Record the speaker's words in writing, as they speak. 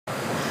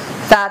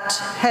that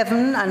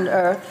heaven and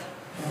earth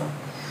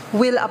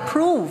will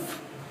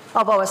approve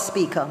of our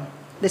speaker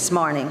this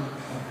morning.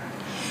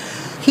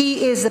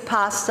 He is the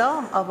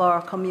pastor of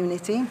our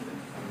community.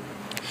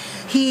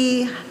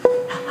 He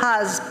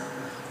has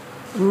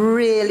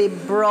really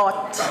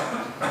brought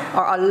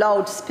or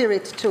allowed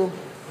Spirit to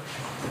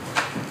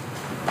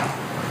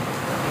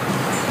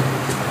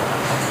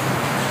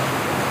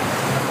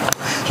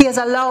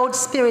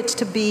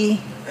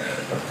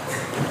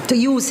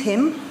use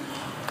him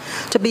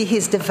to be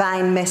his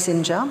divine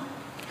messenger.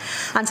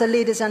 And so,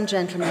 ladies and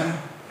gentlemen,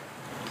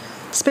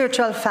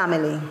 spiritual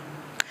family,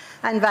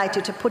 I invite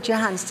you to put your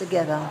hands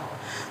together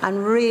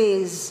and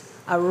raise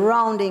a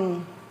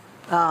rounding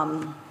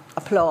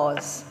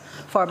applause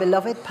for our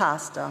beloved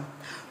pastor,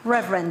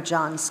 Rev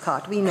John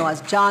Scott, we know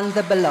as John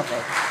the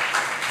Beloved.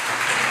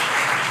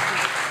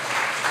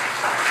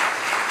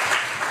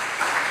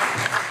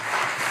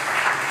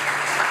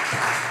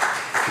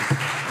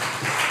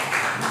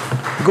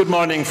 Good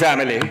morning,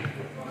 family.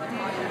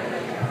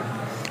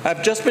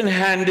 I've just been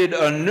handed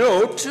a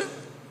note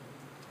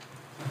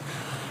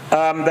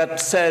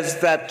that says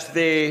that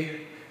the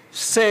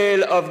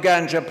sale of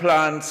ganja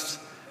plants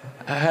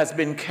has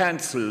been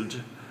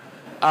cancelled.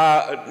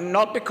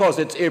 Not because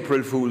it's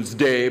April Fool's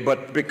Day,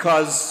 but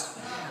because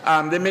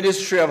the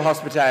Ministry of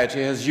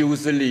Hospitality has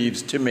used the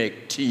leaves to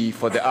make tea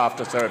for the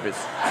after-service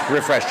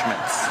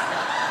refreshments.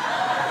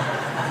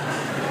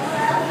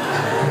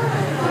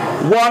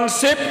 One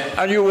sip,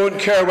 and you won't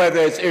care whether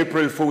it's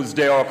April Fool's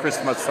Day or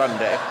Christmas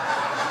Sunday.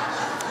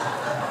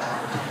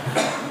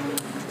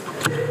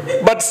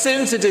 But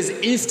since it is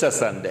Easter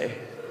Sunday,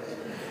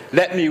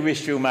 let me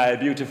wish you, my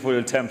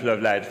beautiful Temple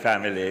of Light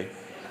family,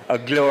 a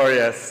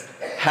glorious,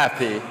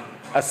 happy,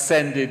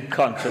 ascended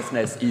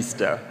consciousness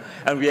Easter.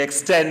 And we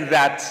extend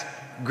that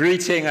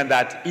greeting and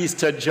that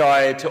Easter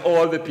joy to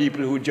all the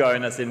people who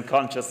join us in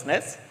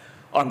consciousness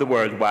on the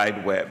World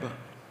Wide Web.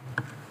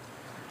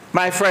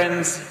 My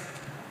friends,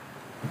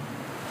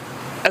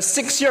 a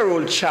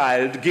 6-year-old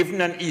child given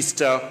an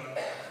Easter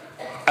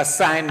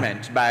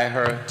assignment by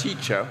her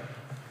teacher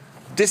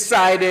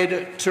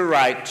decided to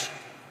write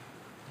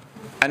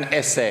an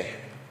essay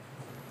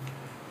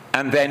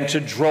and then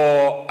to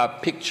draw a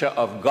picture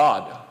of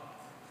God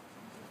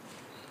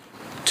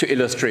to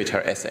illustrate her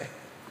essay.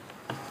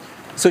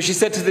 So she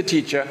said to the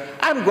teacher,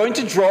 "I'm going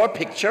to draw a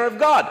picture of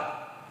God."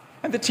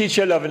 And the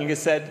teacher lovingly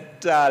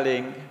said,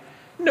 "Darling,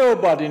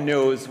 nobody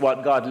knows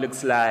what God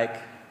looks like."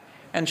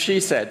 And she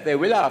said, "They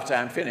will after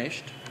I'm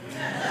finished."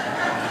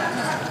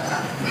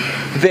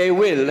 They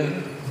will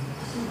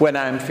when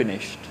I'm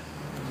finished.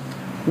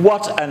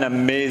 What an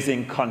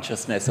amazing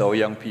consciousness our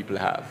young people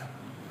have.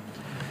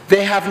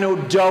 They have no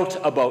doubt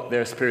about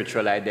their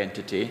spiritual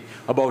identity,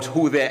 about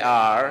who they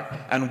are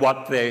and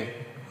what their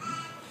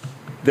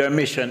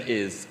mission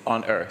is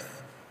on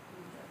earth.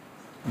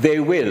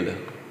 They will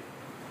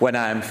when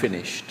I'm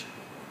finished.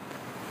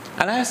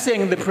 And I was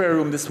saying in the prayer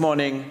room this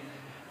morning,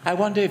 I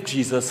wonder if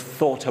Jesus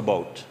thought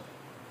about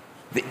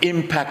the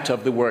impact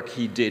of the work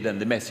he did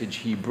and the message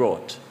he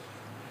brought.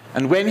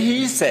 And when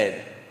he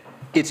said,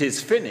 "It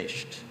is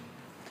finished,"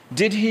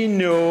 did he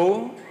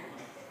know,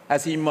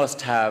 as he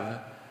must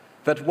have,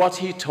 that what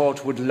he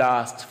taught would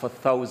last for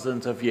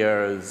thousands of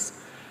years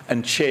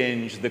and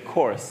change the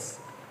course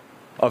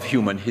of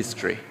human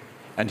history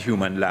and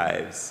human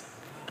lives?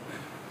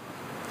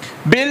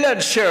 Bill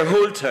and Cher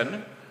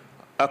Holton,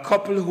 a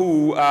couple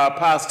who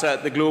pastor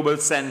at the Global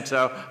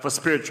Center for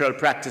Spiritual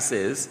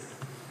Practices,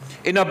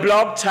 in a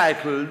blog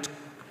titled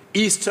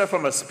 "Easter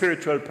from a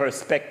Spiritual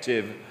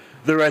Perspective,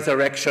 the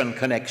Resurrection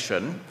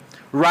Connection,"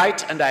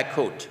 write, and I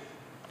quote,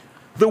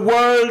 "The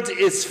world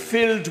is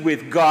filled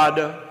with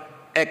God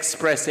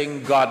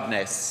expressing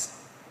Godness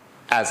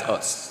as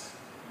us."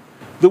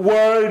 The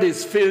world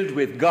is filled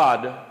with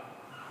God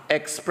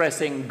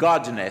expressing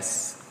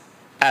Godness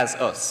as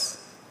us.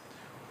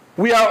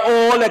 We are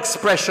all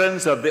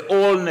expressions of the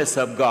allness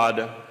of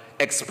God,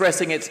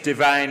 expressing its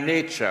divine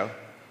nature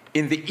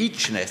in the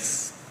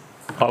eachness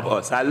of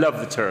us. I love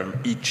the term,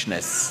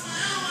 eachness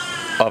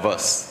of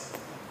us.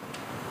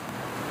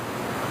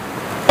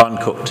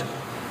 Unquote.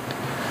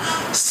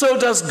 So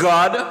does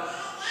God.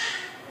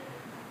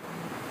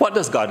 What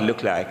does God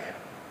look like?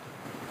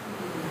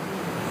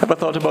 Ever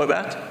thought about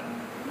that?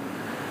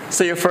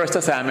 So your first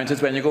assignment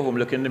is when you go home,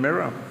 look in the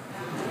mirror.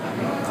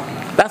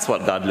 That's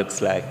what God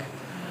looks like.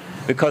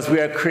 Because we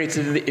are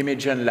created in the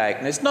image and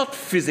likeness, not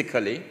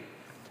physically,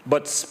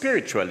 but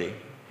spiritually,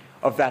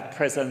 of that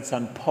presence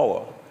and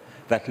power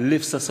that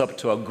lifts us up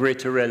to a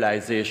greater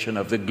realization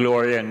of the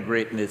glory and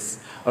greatness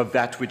of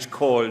that which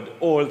called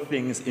all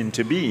things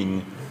into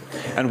being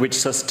and which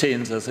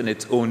sustains us in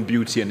its own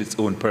beauty and its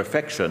own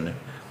perfection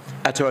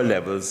at our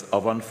levels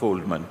of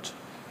unfoldment.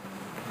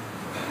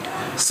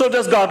 So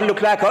does God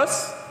look like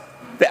us?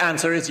 The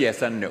answer is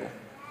yes and no.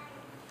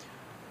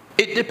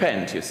 It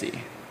depends, you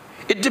see.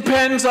 It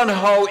depends on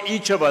how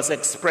each of us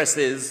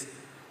expresses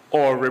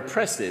or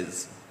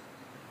represses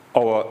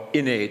our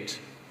innate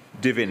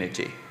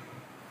divinity.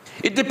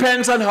 It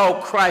depends on how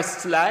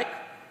Christ-like,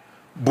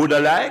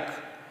 Buddha-like,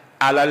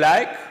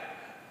 Allah-like,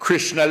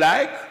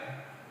 Krishna-like,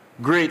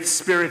 Great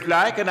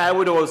Spirit-like, and I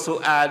would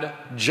also add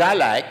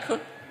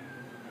Jah-like.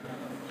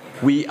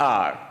 We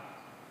are,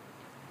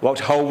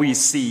 how we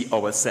see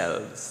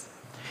ourselves.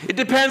 It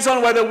depends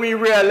on whether we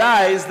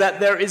realize that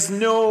there is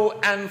no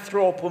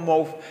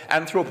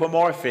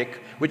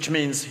anthropomorphic, which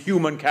means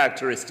human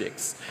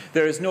characteristics.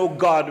 There is no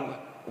God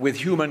with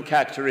human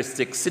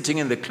characteristics sitting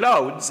in the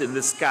clouds in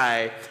the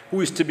sky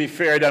who is to be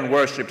feared and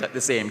worshipped at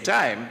the same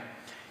time.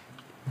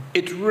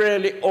 It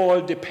really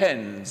all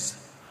depends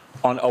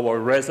on our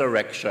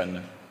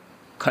resurrection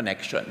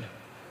connection.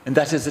 And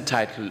that is the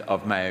title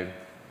of my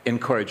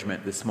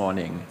encouragement this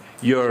morning,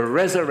 your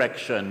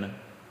resurrection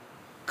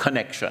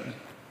connection.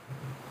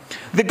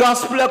 The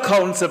gospel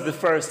accounts of the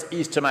first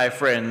Easter, my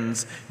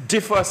friends,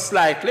 differ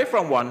slightly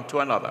from one to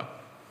another.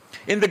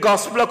 In the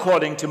gospel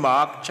according to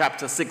Mark,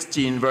 chapter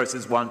 16,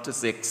 verses 1 to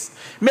 6,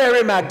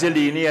 Mary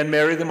Magdalene and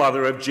Mary, the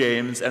mother of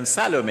James, and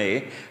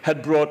Salome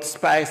had brought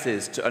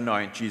spices to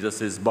anoint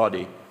Jesus'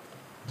 body.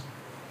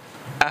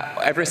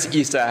 Every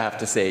Easter, I have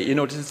to say, you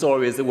notice it's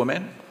always the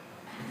women?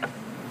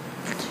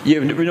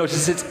 You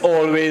notice it's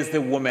always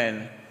the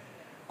women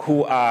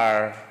who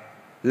are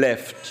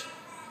left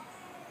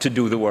to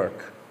do the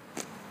work.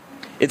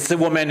 It's the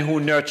women who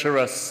nurture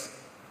us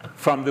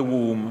from the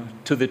womb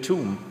to the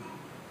tomb.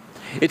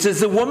 It is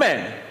the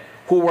women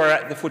who were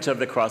at the foot of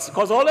the cross,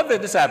 because all of the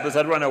disciples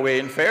had run away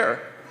in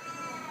fear.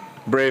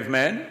 Brave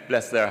men,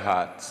 bless their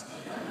hearts.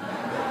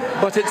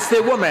 But it's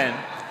the women.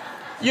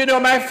 You know,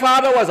 my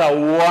father was a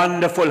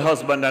wonderful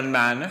husband and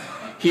man.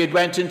 He had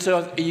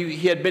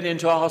been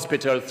into a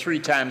hospital 3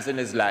 times in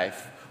his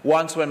life.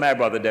 Once when my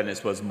brother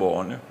Dennis was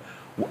born,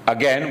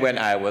 again when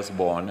I was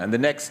born, and the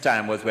next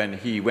time was when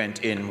he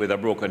went in with a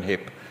broken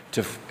hip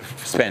to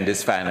spend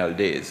his final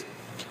days.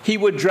 He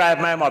would drive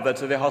my mother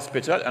to the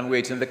hospital and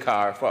wait in the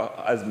car for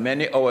as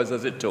many hours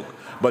as it took,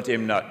 but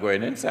him not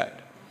going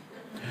inside.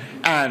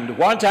 And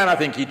one time I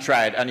think he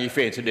tried and he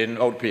fainted in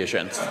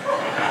outpatients.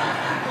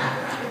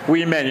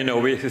 We men, you know,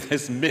 with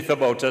this myth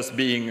about us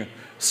being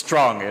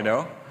strong, you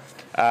know.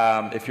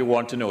 If you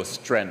want to know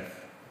strength,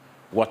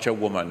 watch a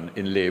woman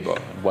in labor,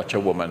 watch a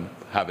woman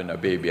having a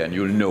baby, and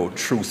you'll know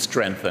true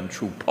strength and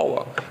true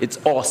power. It's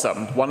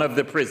awesome. One of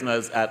the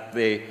prisoners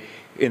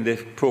in the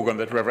program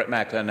that Reverend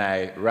Michael and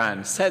I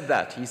ran said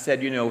that. He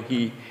said, you know,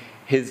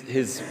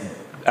 his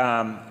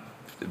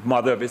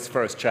mother of his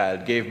first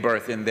child gave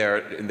birth in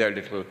their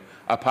little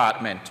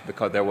apartment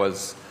because there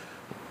was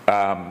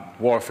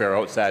warfare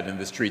outside in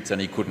the streets and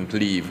he couldn't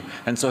leave.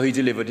 And so he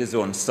delivered his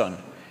own son.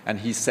 And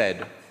he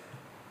said,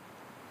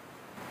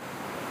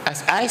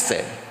 as I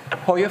said,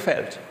 how you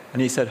felt?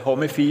 And he said, how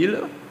me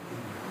feel?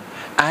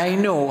 I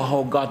know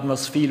how God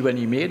must feel when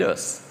he made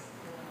us.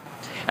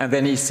 And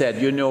then he said,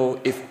 you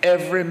know, if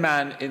every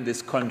man in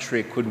this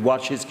country could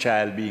watch his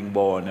child being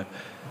born,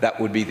 that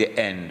would be the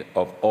end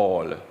of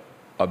all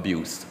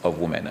abuse of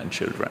women and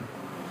children.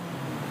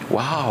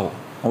 Wow.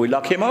 And we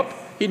lock him up,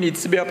 he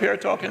needs to be up here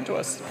talking to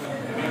us.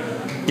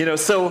 You know,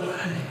 so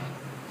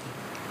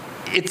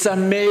it's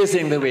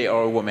amazing the way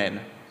our women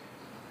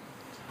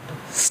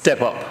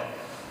step up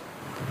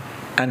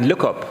and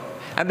look up.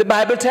 And the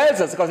Bible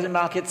tells us, because in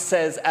Mark it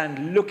says,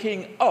 and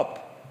looking up.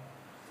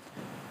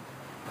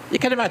 You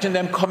can imagine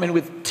them coming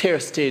with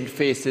tear-stained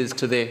faces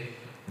to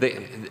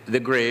the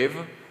grave,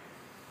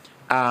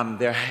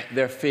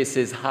 their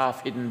faces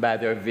half hidden by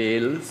their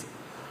veils,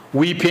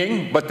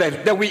 weeping, but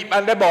they weep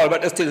and they bawl,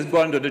 but they still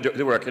go and do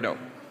the work, you know.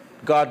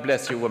 God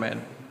bless you,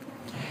 women.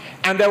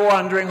 And they're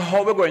wondering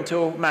how we're going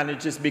to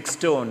manage this big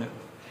stone.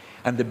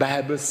 And the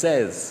Bible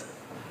says,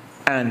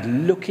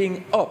 and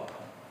looking up,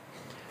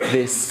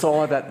 they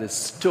saw that the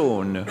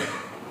stone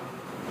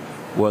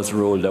was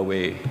rolled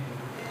away.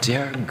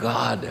 Dear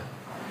God,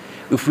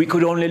 if we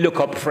could only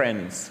look up,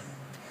 friends,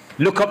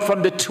 look up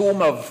from the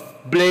tomb of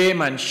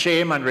blame and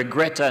shame and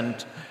regret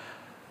and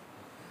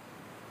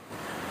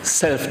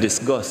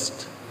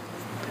self-disgust.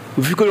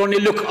 If we could only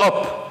look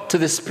up to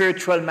the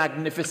spiritual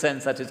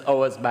magnificence that is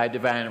ours by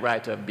divine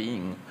right of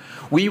being,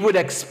 we would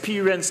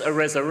experience a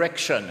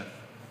resurrection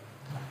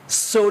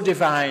so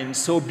divine,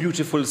 so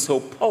beautiful, so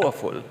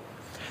powerful,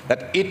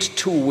 that it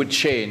too would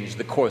change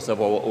the course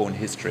of our own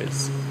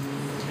histories.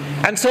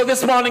 And so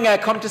this morning I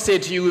come to say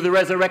to you, the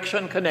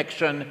resurrection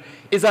connection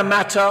is a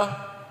matter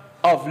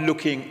of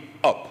looking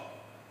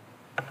up.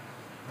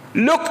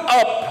 Look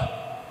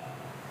up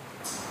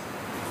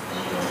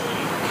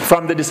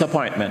from the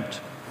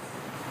disappointment.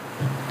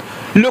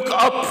 Look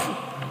up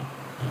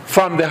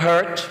from the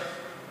hurt.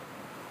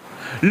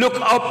 Look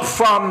up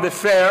from the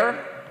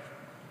fear.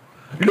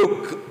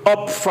 Look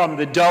up from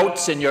the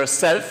doubts in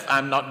yourself.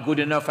 I'm not good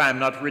enough, I'm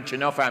not rich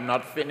enough, I'm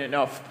not thin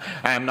enough,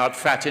 I'm not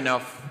fat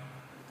enough.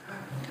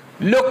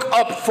 Look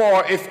up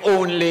for if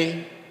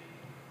only.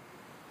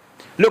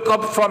 Look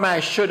up from I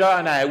shoulda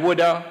and I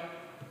woulda.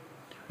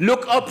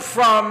 Look up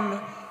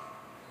from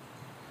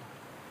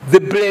the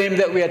blame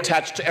that we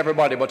attach to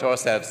everybody but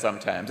ourselves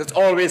sometimes. It's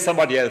always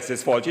somebody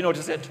else's fault. You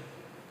notice it?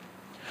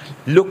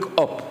 Look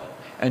up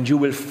and you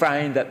will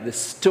find that the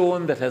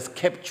stone that has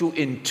kept you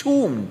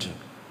entombed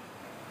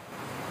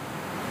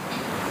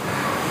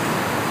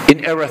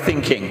in error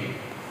thinking,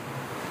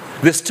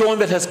 the stone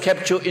that has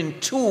kept you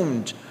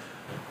entombed,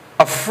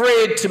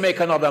 afraid to make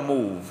another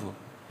move,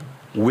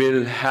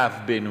 will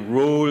have been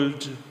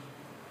rolled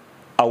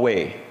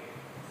away.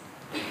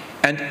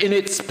 And in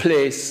its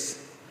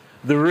place,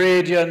 the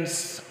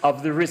radiance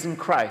of the risen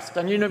Christ.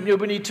 And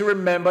we need to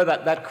remember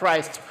that that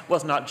Christ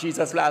was not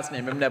Jesus' last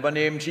name. I've never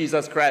named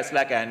Jesus Christ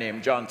like I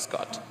named John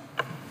Scott.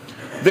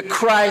 The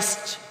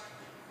Christ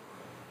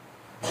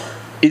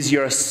is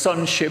your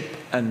sonship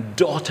and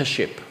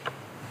daughtership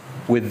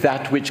with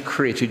that which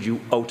created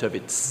you out of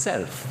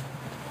itself.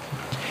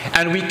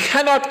 And we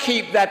cannot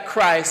keep that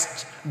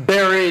Christ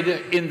buried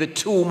in the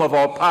tomb of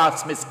our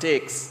past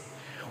mistakes.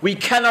 We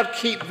cannot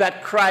keep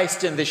that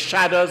Christ in the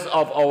shadows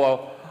of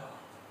our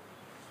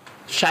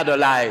shadow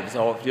lives,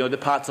 or the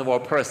parts of our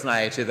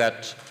personality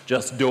that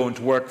just don't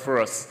work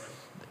for us,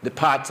 the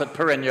parts that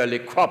perennially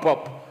crop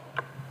up,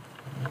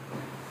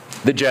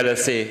 the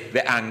jealousy,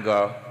 the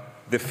anger,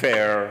 the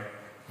fear,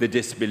 the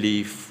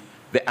disbelief,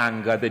 the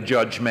anger, the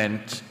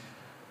judgment.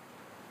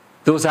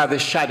 Those are the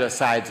shadow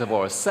sides of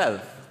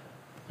ourselves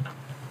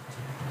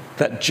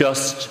that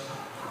just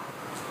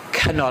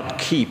cannot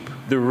keep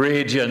the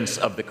radiance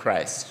of the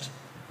Christ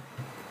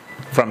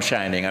from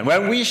shining. And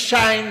when we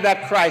shine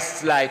that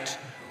Christ's light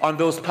on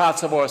those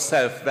parts of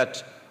ourselves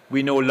that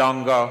we no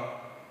longer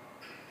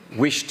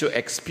wish to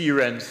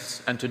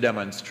experience and to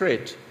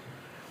demonstrate,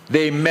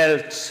 they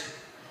melt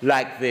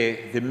like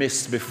the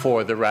mist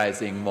before the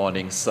rising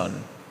morning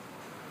sun.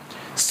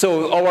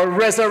 So our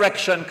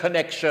resurrection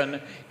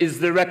connection is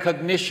the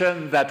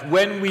recognition that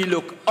when we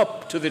look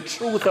up to the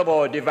truth of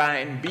our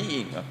divine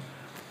being,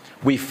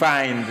 we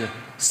find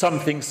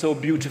something so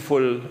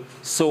beautiful,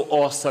 so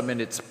awesome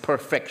in its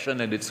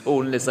perfection and its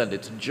wholeness and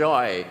its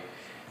joy,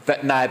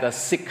 that neither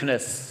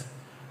sickness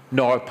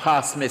nor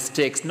past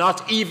mistakes,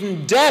 not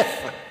even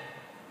death,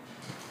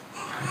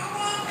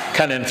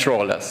 can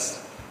enthrall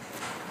us.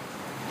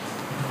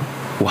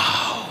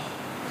 Wow.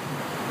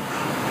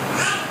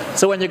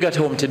 So when you get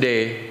home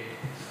today,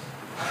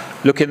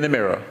 look in the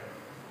mirror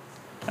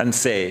and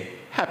say,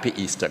 Happy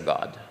Easter,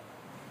 God.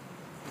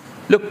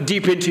 Look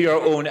deep into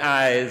your own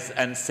eyes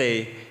and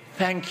say,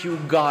 Thank you,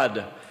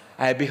 God.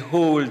 I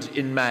behold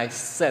in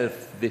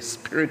myself the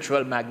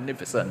spiritual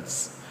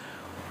magnificence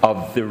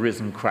of the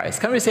risen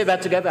Christ. Can we say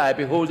that together? I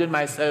behold in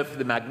myself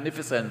the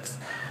magnificence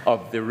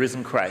of the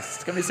risen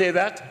Christ. Can we say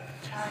that?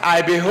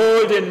 I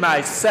behold in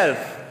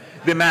myself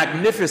the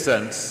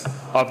magnificence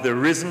of the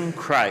risen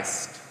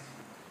Christ.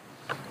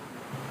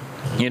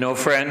 You know,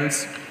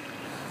 friends,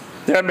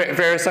 there are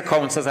various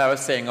accounts, as I was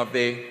saying, of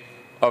the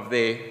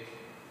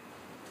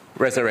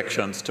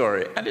resurrection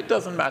story. And it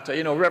doesn't matter.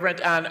 You know,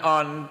 Reverend Ann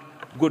on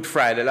Good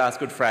Friday, last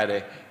Good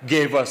Friday,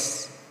 gave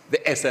us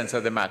the essence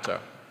of the matter.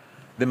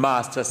 The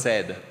Master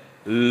said,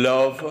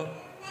 love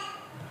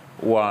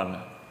one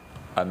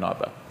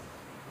another.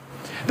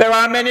 There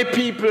are many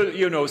people,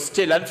 you know,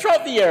 still, and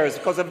throughout the years,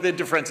 because of the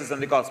differences in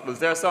the Gospels,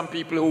 there are some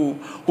people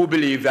who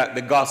believe that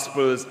the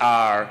Gospels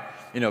are,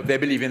 you know, they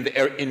believe in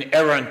the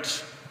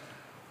inerrant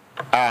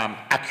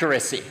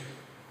accuracy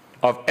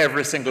of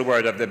every single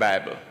word of the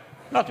Bible,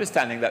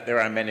 notwithstanding that there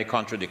are many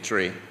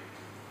contradictory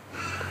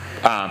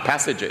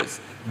passages.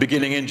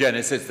 Beginning in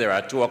Genesis, there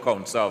are 2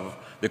 accounts of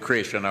the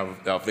creation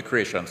of the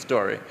creation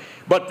story.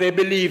 But they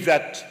believe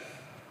that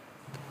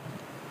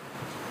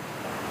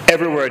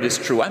every word is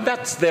true, and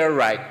that's their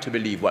right to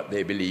believe what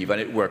they believe, and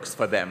it works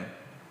for them.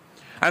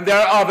 And there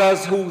are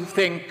others who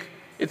think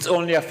it's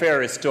only a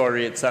fairy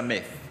story, it's a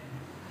myth.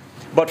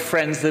 But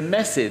friends, the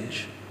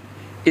message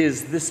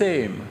is the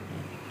same.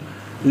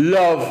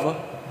 Love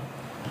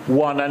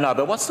one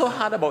another. What's so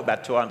hard about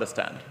that to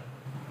understand?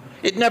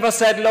 It never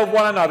said love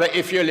one another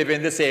if you live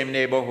in the same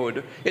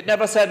neighborhood. It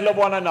never said love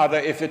one another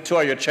if the 2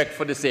 of you check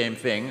for the same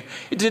thing.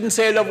 It didn't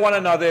say love one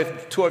another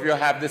if 2 of you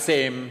have the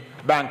same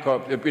bank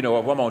of, you know,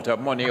 amount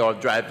of money or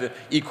drive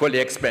equally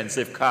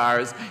expensive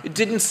cars. It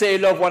didn't say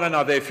love one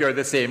another if you're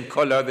the same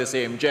color, the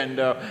same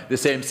gender, the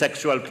same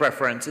sexual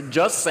preference. It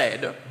just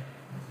said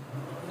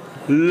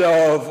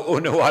love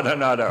one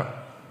another.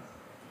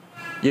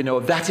 You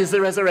know, that is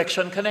the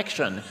resurrection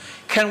connection.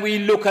 Can we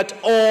look at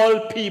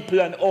all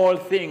people and all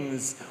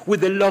things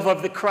with the love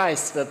of the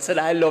Christ that said,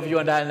 I love you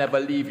and I'll never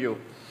leave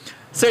you?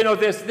 So, you know,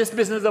 this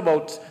business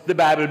about the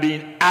Bible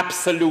being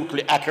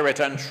absolutely accurate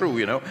and true,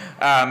 you know.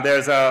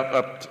 There's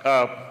an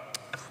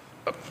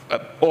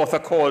author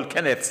called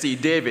Kenneth C.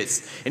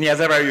 Davis, and he has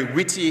a very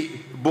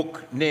witty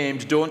book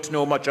named Don't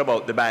Know Much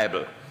About the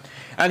Bible.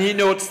 And he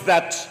notes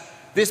that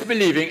this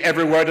believing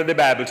every word of the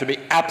Bible to be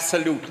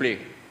absolutely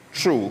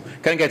true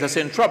can get us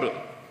in trouble.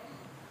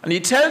 And he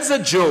tells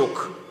a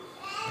joke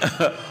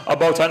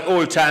about an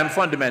old-time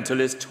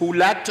fundamentalist who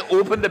liked to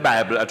open the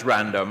Bible at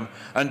random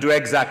and do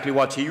exactly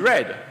what he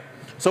read.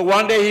 So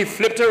one day he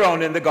flipped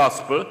around in the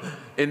gospel,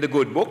 in the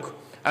good book,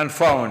 and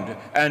found,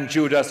 and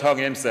Judas hung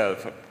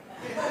himself.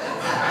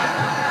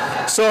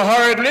 So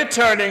hurriedly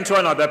turning to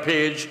another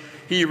page,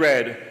 he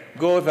read,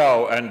 Go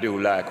thou and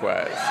do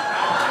likewise.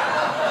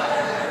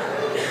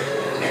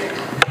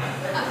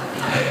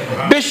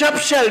 Bishop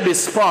Shelby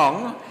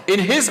Spong in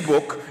his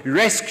book,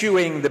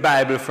 Rescuing the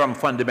Bible from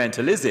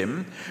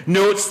Fundamentalism,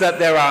 notes that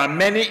there are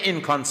many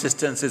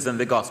inconsistencies in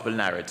the gospel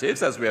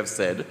narratives, as we have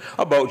said,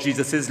 about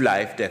Jesus'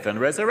 life, death, and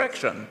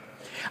resurrection.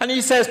 And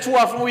he says too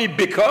often we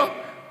bicker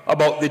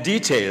about the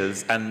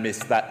details and miss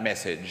that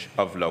message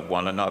of love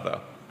one another.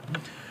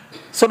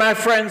 So my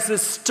friends, the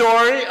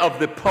story of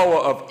the power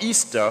of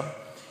Easter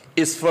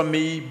is for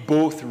me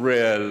both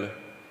real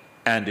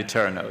and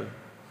eternal.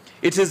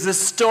 It is the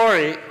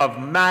story of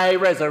my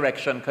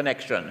resurrection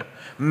connection,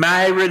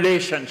 my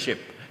relationship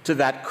to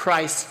that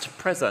Christ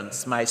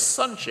presence, my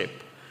sonship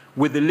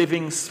with the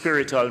living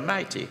Spirit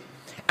Almighty.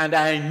 And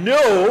I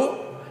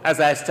know, as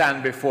I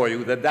stand before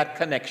you, that that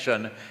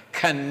connection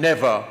can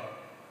never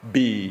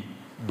be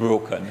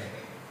broken.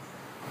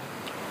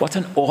 What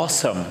an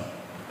awesome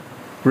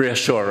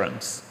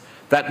reassurance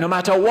that no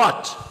matter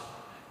what,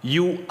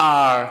 you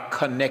are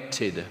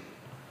connected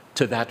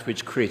to that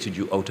which created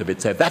you out of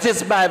itself. That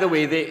is, by the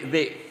way,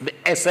 the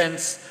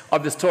essence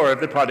of the story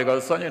of the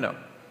prodigal son, you know.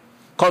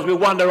 Because we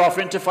wander off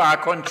into far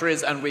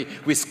countries and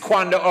we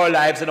squander our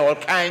lives in all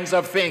kinds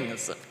of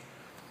things.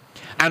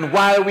 And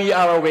while we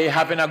are away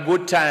having a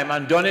good time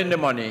and donning the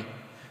money,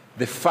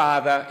 the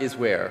Father is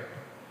where?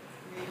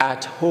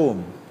 At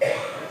home,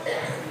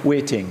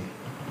 waiting.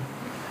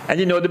 And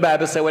you know the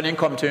Bible says when he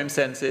come to his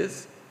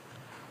senses,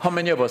 how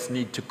many of us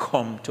need to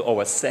come to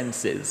our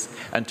senses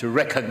and to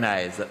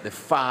recognize that the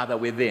Father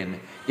within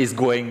is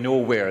going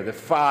nowhere? The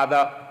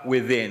Father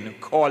within,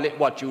 call it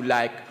what you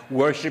like,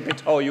 worship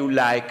it how you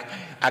like,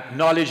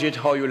 acknowledge it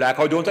how you like,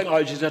 or don't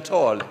acknowledge it at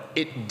all.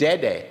 It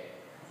dead.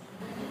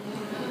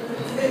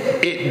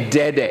 It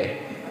dead,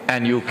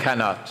 and you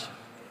cannot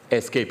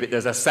escape it.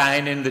 There's a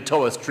sign in the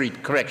Tower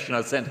Street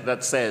Correctional Center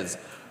that says,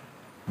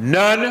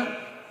 "None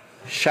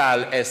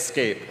shall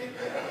escape."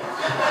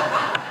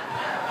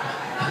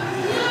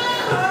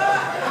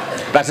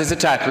 That is the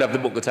title of the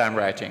book that I'm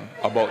writing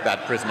about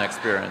that prison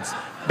experience,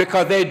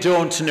 because they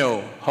don't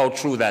know how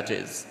true that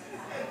is.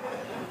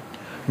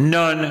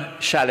 None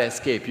shall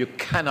escape. You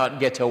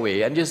cannot get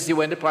away. And you see,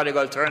 when the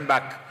prodigal turned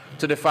back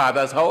to the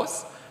father's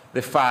house,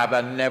 the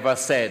father never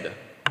said,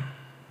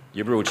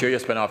 "You brute here, you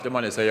spent off the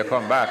money, so you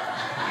come back."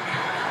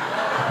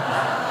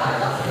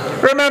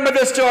 Remember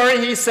the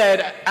story? He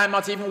said, "I'm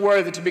not even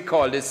worthy to be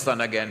called his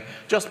son again.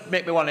 Just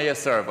make me one of your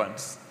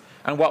servants."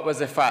 And what was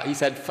the father? He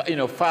said,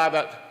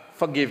 "Father,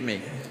 forgive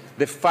me."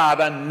 The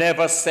father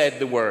never said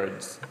the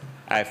words,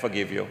 "I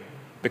forgive you,"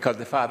 because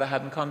the father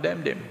hadn't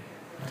condemned him.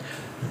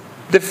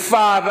 The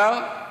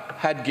father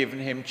had given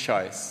him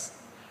choice.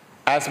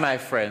 As my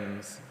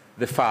friends,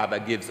 the Father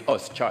gives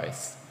us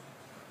choice.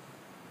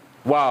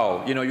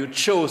 Wow, you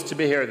chose to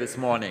be here this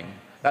morning.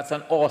 That's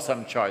an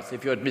awesome choice.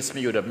 If you had missed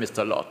me, you'd have missed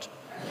a lot.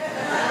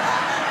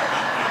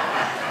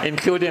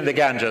 Including the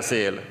ganja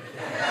sale.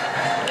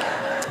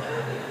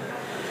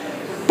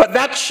 But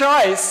that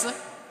choice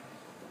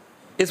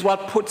is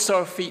what puts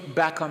our feet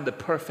back on the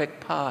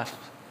perfect path.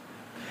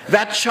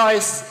 That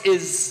choice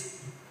is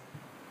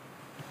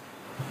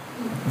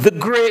the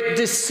great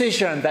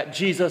decision that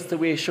Jesus, the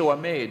way shower,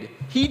 made.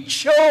 He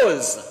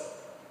chose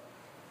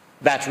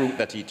that route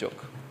that he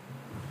took.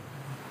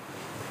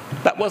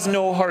 That was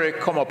no hurry,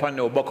 come up and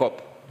no buck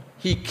up.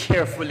 He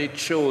carefully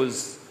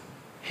chose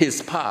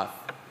his path.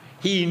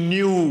 He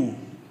knew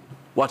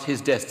what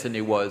his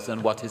destiny was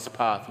and what his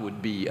path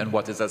would be and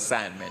what his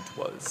assignment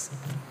was.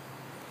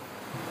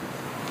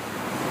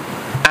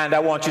 And I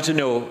want you to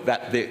know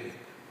that the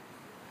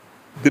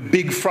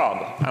big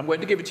frog, I'm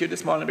going to give it to you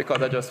this morning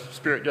because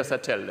Spirit just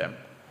had tell them.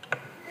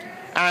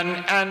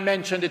 And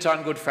mentioned it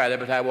on Good Friday,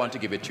 but I want to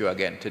give it to you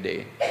again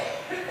today.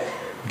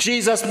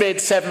 Jesus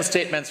made 7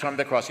 statements from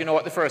the cross. You know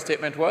what the first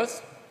statement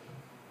was?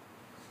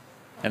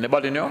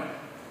 Anybody know?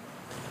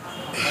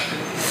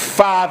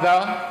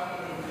 Father,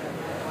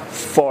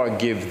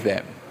 forgive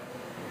them,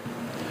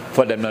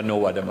 for them not know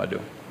what they are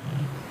doing.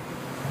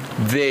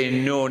 They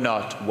know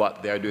not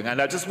what they are doing.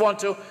 And I just want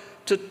to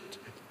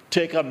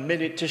take a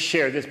minute to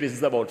share this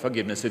business about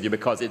forgiveness with you,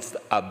 because it's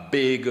a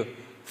big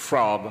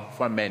frog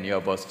for many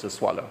of us to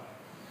swallow.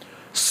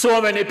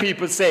 So many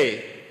people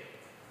say,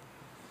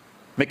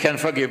 "Me can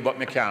forgive, but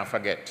me can't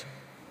forget."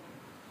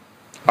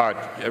 All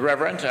right,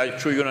 Reverend, I'm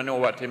sure you don't know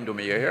what him do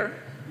me here.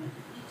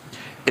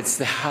 It's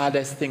the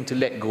hardest thing to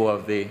let go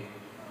of the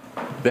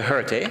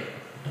hurt,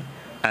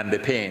 and the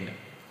pain.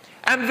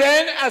 And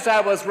then, as I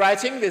was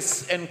writing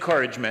this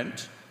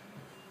encouragement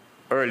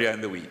earlier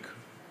in the week,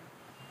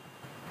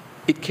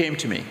 it came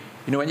to me.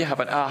 When you have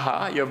an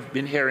aha, you've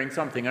been hearing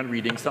something and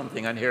reading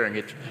something and hearing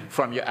it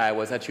from your eye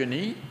was at your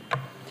knee,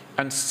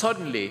 and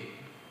suddenly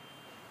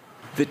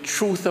the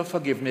truth of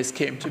forgiveness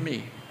came to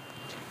me.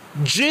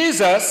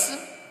 Jesus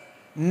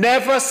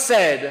never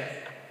said,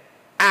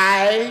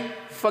 "I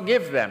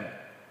forgive them."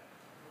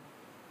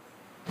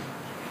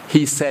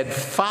 He said,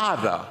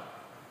 "Father,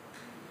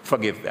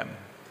 forgive them."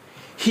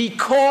 He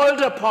called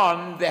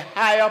upon the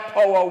higher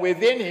power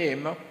within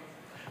him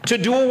to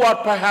do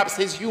what perhaps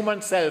his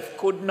human self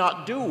could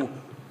not do.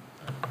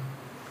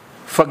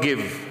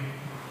 Forgive.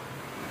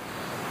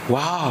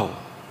 Wow.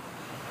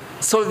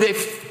 So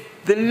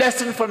the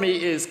lesson for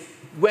me is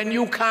when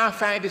you can't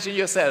find it in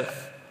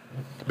yourself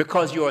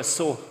because you are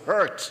so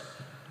hurt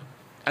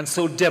and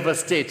so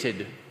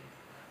devastated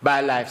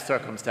by life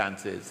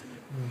circumstances,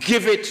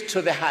 give it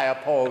to the higher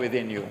power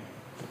within you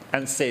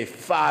and say,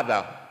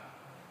 Father,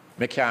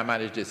 I can't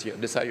manage this here.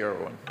 These are your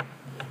own.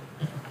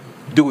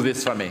 Do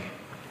this for me.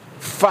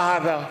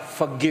 Father,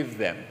 forgive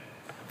them.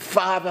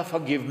 Father,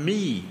 forgive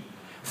me.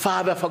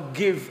 Father,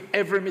 forgive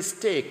every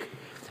mistake.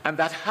 And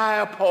that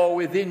higher power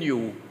within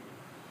you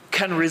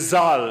can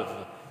resolve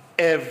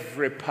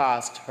every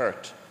past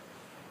hurt,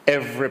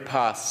 every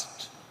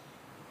past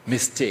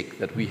mistake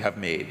that we have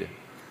made.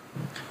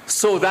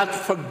 So that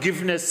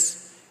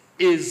forgiveness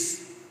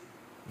is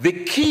the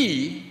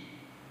key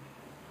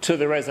to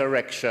the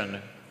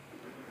resurrection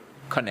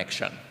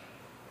connection.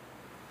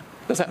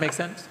 Does that make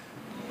sense?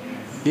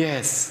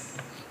 Yes.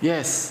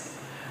 Yes.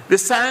 The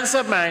Science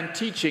of Mind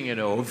teaching,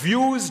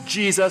 views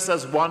Jesus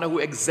as one who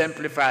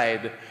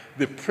exemplified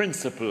the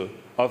principle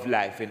of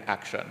life in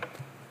action.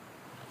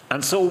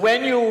 And so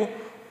when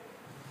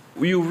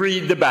you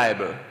read the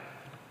Bible,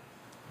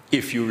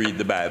 if you read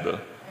the Bible,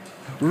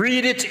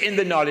 read it in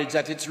the knowledge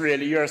that it's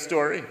really your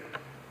story.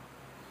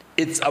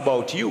 It's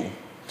about you.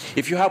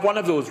 If you have one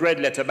of those red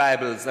letter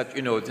Bibles that,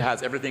 it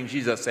has everything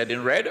Jesus said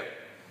in red,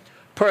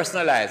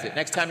 personalize it.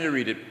 Next time you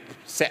read it,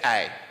 say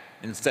I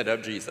instead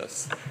of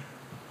Jesus.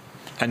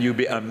 And you'll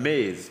be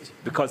amazed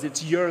because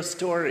it's your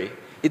story.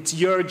 It's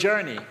your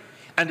journey.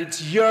 And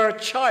it's your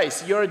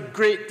choice, your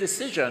great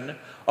decision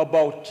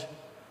about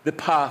the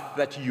path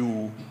that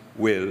you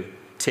will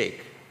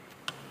take.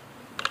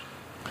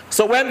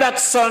 So when that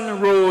sun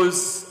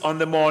rose on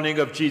the morning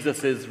of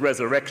Jesus'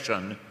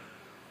 resurrection,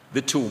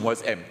 the tomb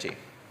was empty.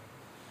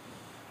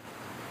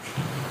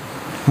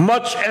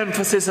 Much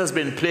emphasis has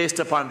been placed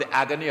upon the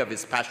agony of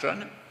his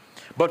passion,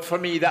 but for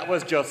me that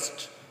was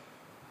just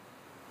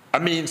a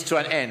means to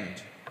an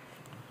end.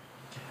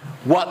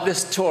 What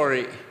this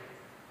story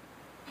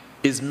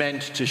is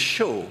meant to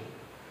show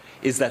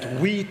is that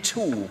we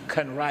too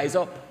can rise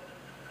up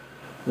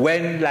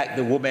when, like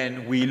the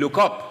woman, we look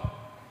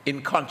up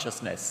in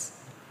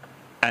consciousness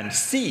and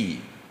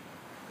see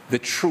the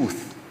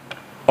truth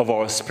of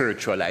our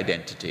spiritual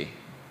identity.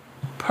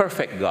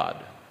 Perfect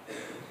God,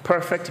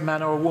 perfect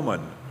man or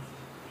woman,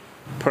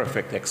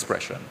 perfect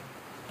expression.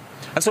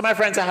 And so, my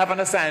friends, I have an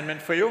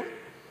assignment for you,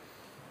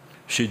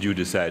 should you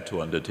decide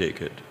to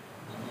undertake it.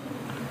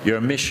 Your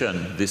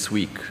mission this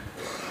week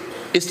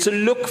is to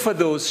look for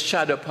those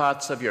shadow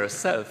parts of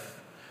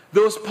yourself,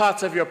 those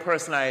parts of your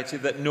personality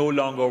that no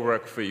longer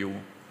work for you,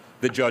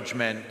 the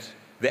judgment,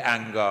 the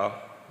anger,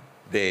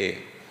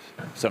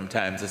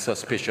 sometimes the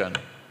suspicion.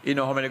 You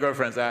know how many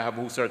girlfriends I have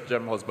who search their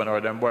husband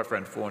or their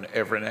boyfriend phone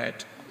every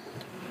night?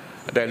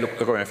 They look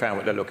and find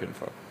what they're looking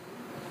for.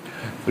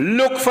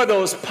 Look for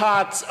those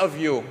parts of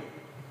you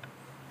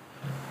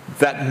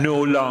that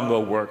no longer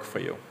work for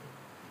you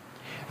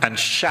and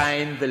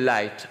shine the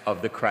light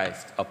of the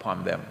Christ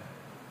upon them.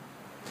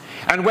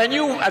 And when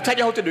I'll tell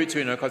you how to do it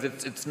too, because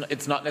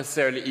it's not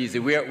necessarily easy.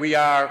 We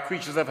are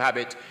creatures of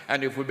habit,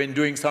 and if we've been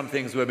doing some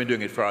things, we've been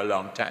doing it for a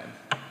long time.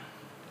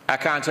 I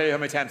can't tell you how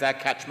many times I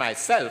catch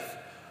myself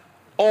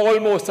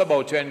almost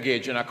about to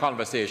engage in a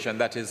conversation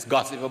that is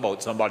gossip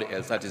about somebody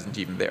else that isn't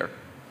even there.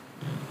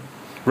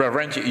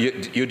 Reverend,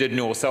 you didn't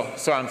know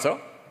so-and-so?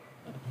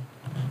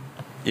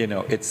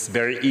 It's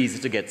very easy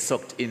to get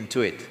sucked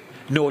into it.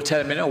 No,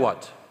 tell me,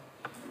 what?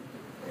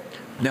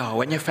 No,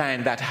 when you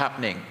find that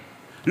happening,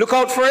 look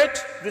out for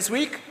it this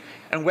week,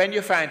 and when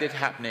you find it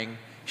happening,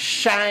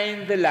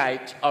 shine the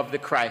light of the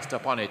Christ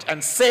upon it.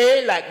 And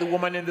say, like the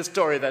woman in the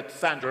story that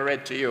Sandra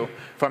read to you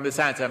from the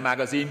Science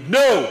magazine,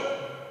 no!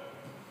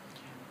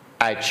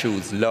 I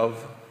choose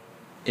love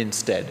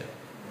instead.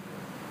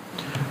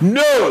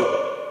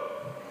 No!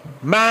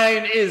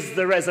 Mine is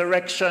the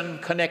resurrection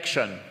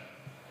connection.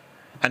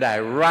 And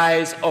I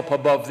rise up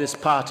above this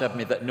part of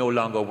me that no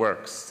longer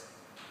works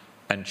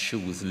and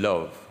choose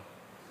love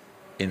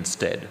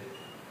instead.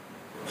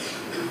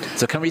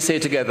 So can we say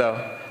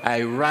together,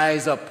 I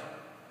rise up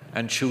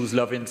and choose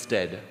love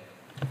instead?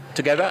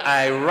 Together,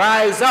 I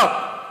rise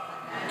up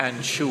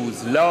and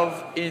choose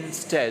love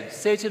instead.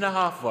 Say it in a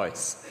half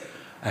voice.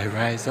 I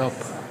rise up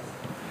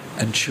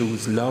and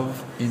choose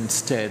love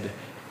instead.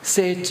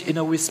 Say it in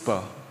a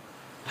whisper.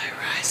 I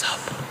rise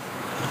up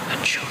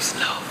and choose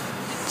love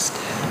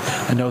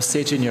instead. And now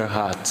say it in your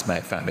hearts, my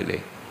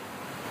family.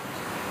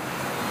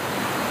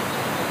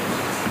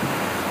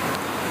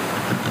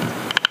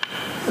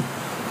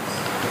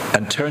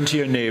 And turn to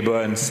your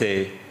neighbor and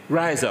say,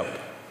 rise up,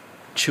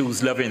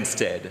 choose love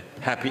instead.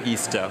 Happy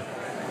Easter.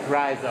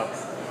 Rise up,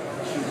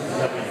 choose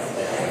love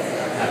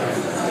instead. Happy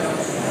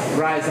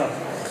Easter. Rise up,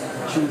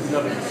 choose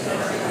love instead.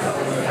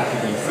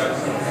 Happy Easter.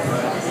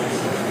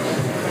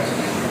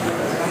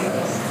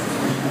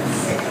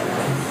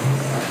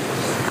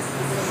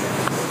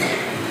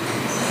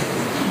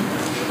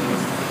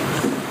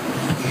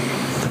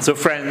 So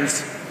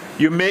friends,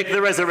 you make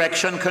the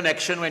resurrection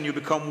connection when you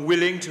become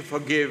willing to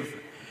forgive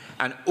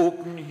and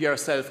open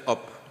yourself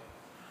up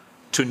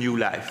to new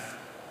life.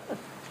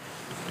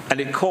 And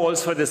it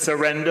calls for the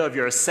surrender of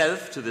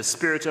yourself to the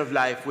Spirit of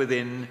life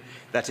within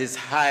that is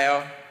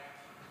higher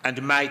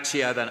and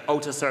mightier than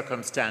outer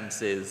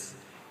circumstances,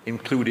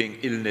 including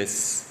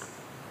illness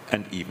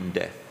and even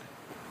death.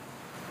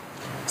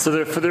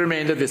 So for the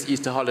remainder of this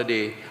Easter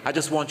holiday, I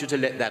just want you to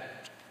let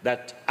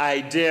that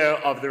idea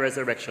of the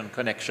resurrection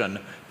connection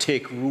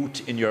take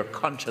root in your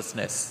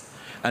consciousness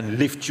and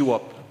lift you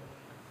up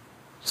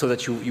so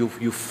that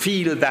you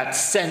feel that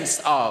sense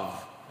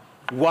of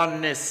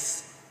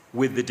oneness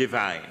with the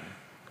divine.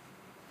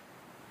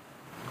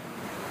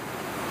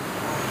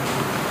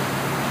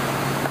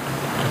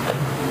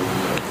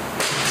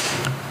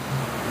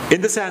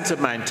 In the Science of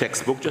Mind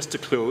textbook, just to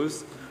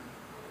close,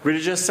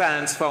 religious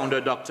science founder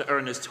Dr.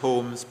 Ernest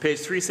Holmes, page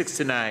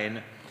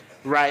 369,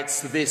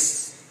 writes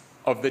this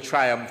of the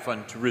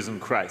triumphant risen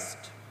Christ.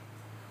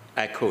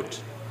 I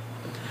quote,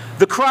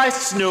 "The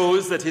Christ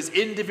knows that his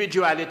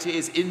individuality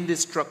is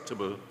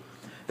indestructible,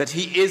 that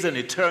he is an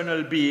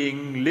eternal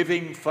being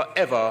living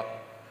forever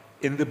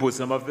in the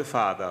bosom of the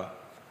Father.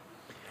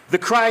 The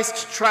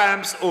Christ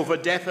triumphs over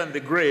death and the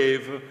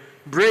grave,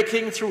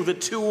 breaking through the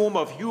tomb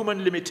of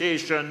human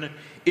limitation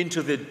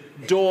into the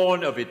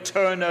dawn of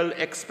eternal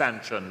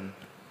expansion.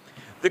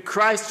 The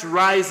Christ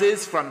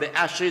rises from the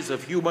ashes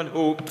of human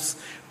hopes,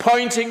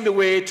 pointing the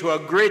way to a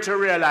greater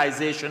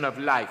realization of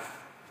life.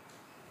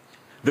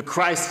 The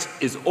Christ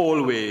is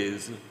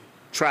always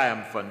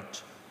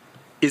triumphant,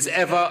 is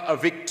ever a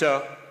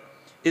victor,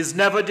 is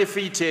never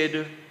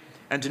defeated,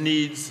 and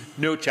needs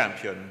no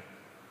champion.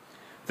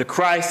 The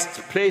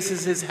Christ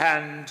places his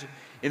hand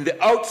in the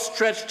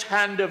outstretched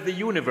hand of the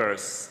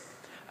universe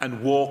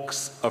and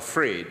walks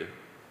afraid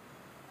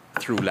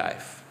through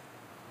life."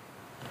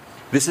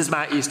 This is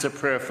my Easter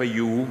prayer for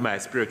you, my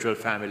spiritual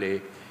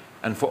family,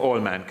 and for all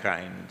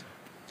mankind.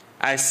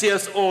 I see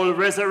us all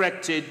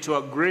resurrected to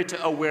a greater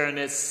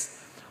awareness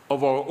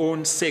of our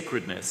own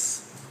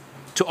sacredness,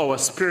 to our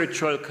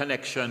spiritual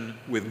connection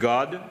with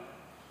God,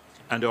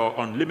 and our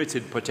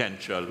unlimited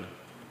potential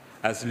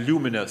as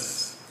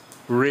luminous,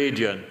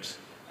 radiant,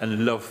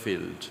 and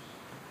love-filled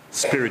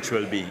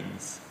spiritual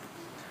beings.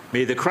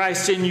 May the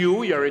Christ in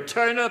you, your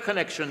eternal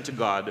connection to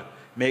God,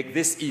 make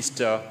this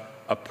Easter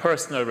a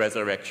personal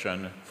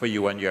resurrection for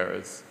you and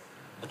yours.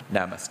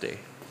 Namaste.